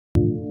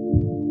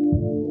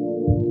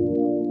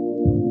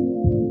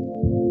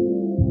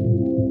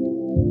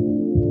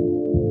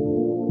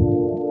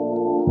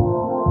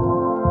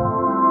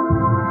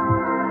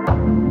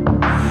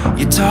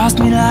tossed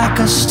me like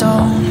a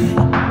stone.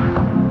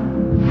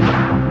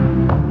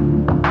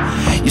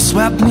 You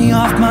swept me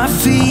off my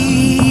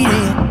feet,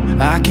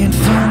 yeah. I can't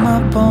feel my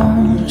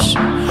bones.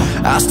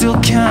 I still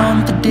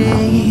count the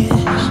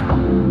days.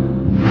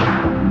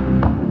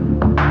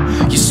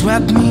 You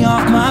swept me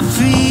off my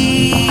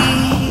feet.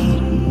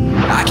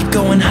 I keep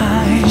going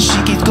high, she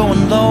keeps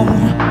going low.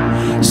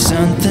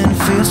 Something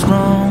feels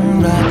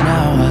wrong right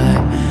now, I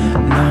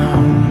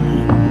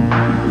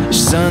know.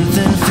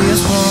 Something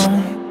feels wrong.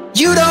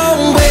 You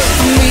don't wait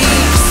for me,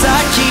 'cause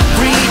I keep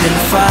breathing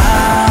fire.